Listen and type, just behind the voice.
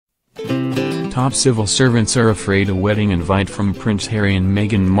Top civil servants are afraid a wedding invite from Prince Harry and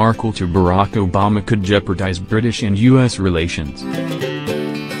Meghan Markle to Barack Obama could jeopardize British and U.S. relations.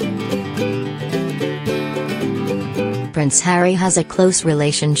 Prince Harry has a close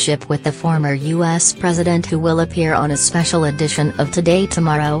relationship with the former U.S. president, who will appear on a special edition of Today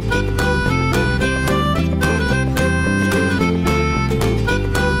Tomorrow.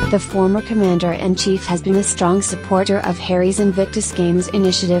 The former commander-in-chief has been a strong supporter of Harry's Invictus Games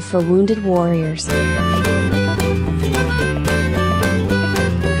initiative for wounded warriors.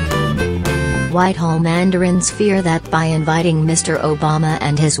 Whitehall mandarins fear that by inviting Mr. Obama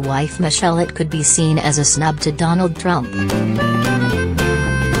and his wife Michelle, it could be seen as a snub to Donald Trump.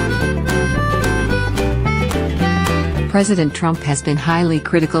 President Trump has been highly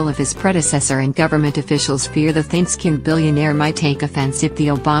critical of his predecessor, and government officials fear the thin-skinned billionaire might take offense if the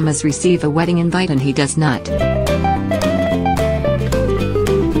Obamas receive a wedding invite and he does not.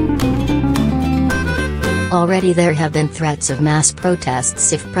 Already there have been threats of mass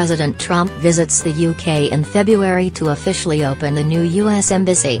protests if President Trump visits the UK in February to officially open the new US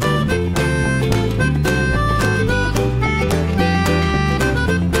embassy.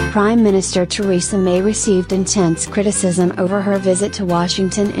 Prime Minister Theresa May received intense criticism over her visit to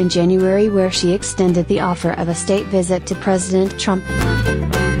Washington in January, where she extended the offer of a state visit to President Trump.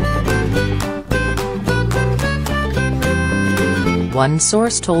 One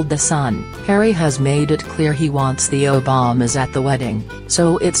source told The Sun, "Harry has made it clear he wants the Obamas at the wedding,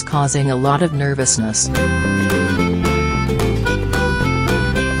 so it's causing a lot of nervousness."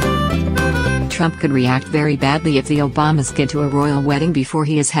 Trump could react very badly if the Obamas get to a royal wedding before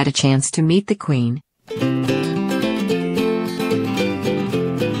he has had a chance to meet the Queen.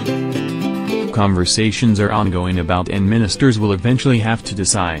 Conversations are ongoing about, and ministers will eventually have to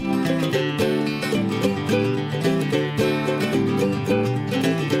decide.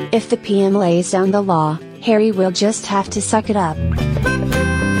 If the PM lays down the law, Harry will just have to suck it up.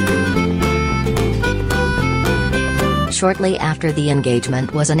 Shortly after the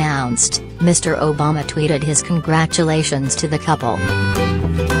engagement was announced, Mr. Obama tweeted his congratulations to the couple.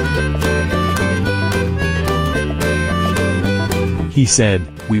 He said,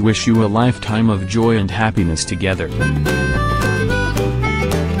 "We wish you a lifetime of joy and happiness together."